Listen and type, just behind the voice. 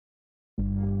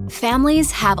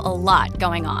Families have a lot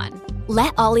going on.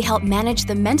 Let Ollie help manage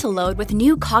the mental load with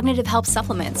new cognitive help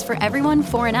supplements for everyone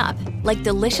 4 and up, like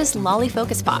delicious Lolly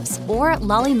Focus Pops or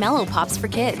Lolly Mellow Pops for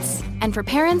kids. And for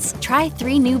parents, try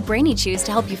 3 new Brainy Chews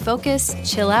to help you focus,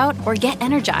 chill out, or get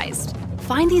energized.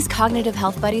 Find these cognitive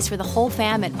health buddies for the whole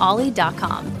fam at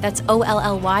ollie.com. That's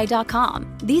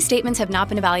OLLY.com. These statements have not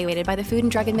been evaluated by the Food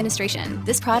and Drug Administration.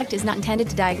 This product is not intended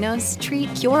to diagnose,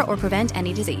 treat, cure, or prevent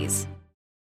any disease.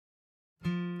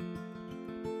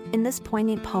 In this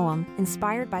poignant poem,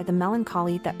 inspired by the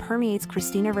melancholy that permeates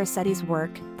Christina Rossetti's work,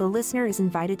 the listener is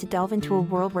invited to delve into a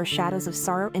world where shadows of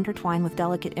sorrow intertwine with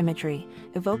delicate imagery,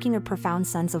 evoking a profound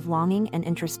sense of longing and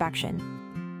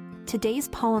introspection. Today's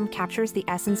poem captures the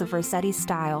essence of Rossetti's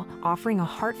style, offering a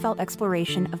heartfelt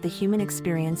exploration of the human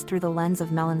experience through the lens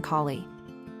of melancholy.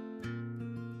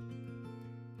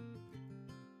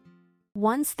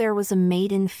 Once there was a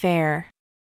maiden fair,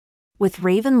 with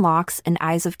raven locks and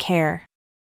eyes of care.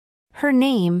 Her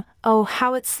name, oh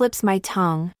how it slips my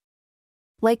tongue,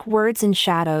 like words in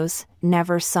shadows,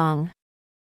 never sung.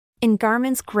 In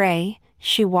garments gray,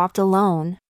 she walked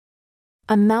alone,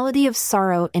 a melody of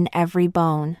sorrow in every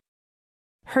bone.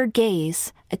 Her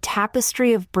gaze, a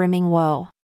tapestry of brimming woe,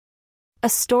 a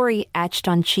story etched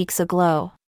on cheeks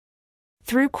aglow.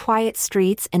 Through quiet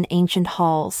streets and ancient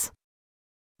halls,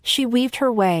 she weaved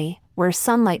her way, where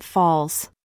sunlight falls.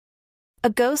 A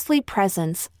ghostly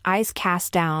presence, eyes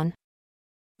cast down,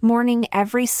 mourning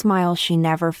every smile she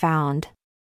never found.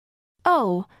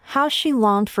 Oh, how she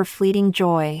longed for fleeting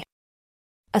joy,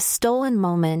 a stolen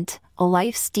moment, a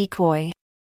life's decoy.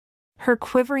 Her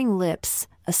quivering lips,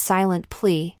 a silent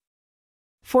plea,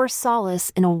 for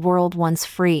solace in a world once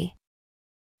free.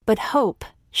 But hope,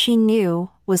 she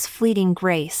knew, was fleeting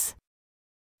grace,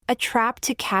 a trap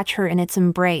to catch her in its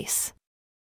embrace.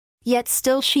 Yet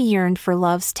still she yearned for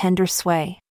love's tender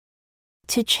sway,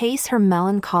 to chase her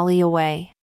melancholy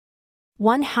away.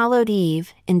 One hallowed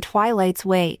eve, in twilight's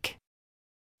wake,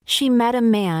 she met a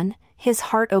man, his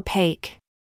heart opaque,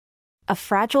 a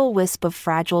fragile wisp of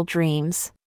fragile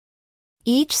dreams,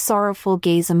 each sorrowful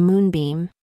gaze a moonbeam.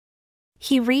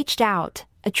 He reached out,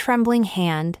 a trembling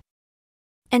hand,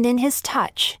 and in his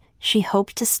touch, she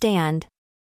hoped to stand.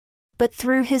 But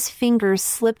through his fingers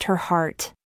slipped her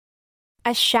heart.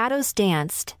 As shadows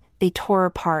danced, they tore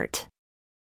apart.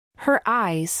 Her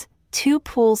eyes, 2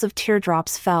 pools of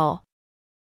teardrops fell,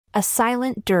 a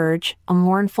silent dirge, a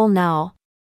mournful knell.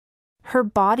 Her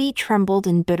body trembled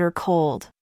in bitter cold.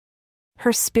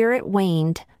 Her spirit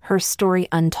waned, her story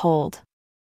untold.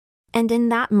 And in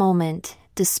that moment,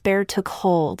 despair took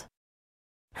hold.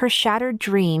 Her shattered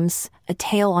dreams, a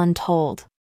tale untold.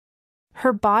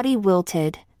 Her body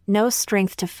wilted, no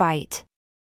strength to fight.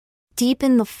 Deep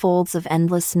in the folds of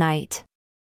endless night.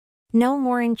 No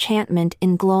more enchantment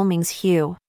in gloaming's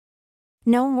hue.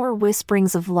 No more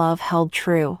whisperings of love held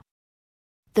true.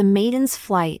 The maiden's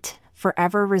flight,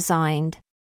 forever resigned.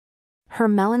 Her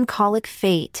melancholic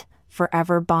fate,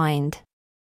 forever bind.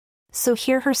 So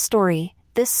hear her story,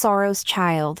 this sorrow's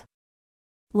child.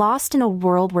 Lost in a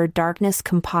world where darkness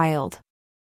compiled.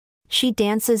 She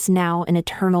dances now in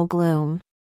eternal gloom.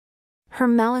 Her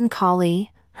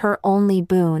melancholy, her only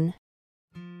boon.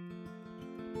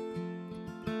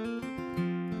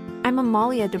 I'm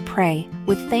Amalia Dupre,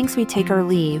 with thanks we take our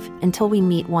leave, until we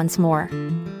meet once more.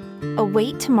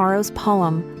 Await tomorrow's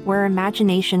poem, where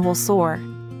imagination will soar.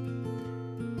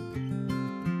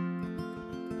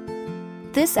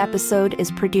 This episode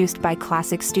is produced by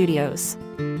Classic Studios.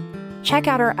 Check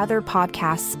out our other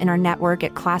podcasts in our network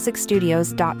at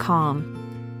classicstudios.com.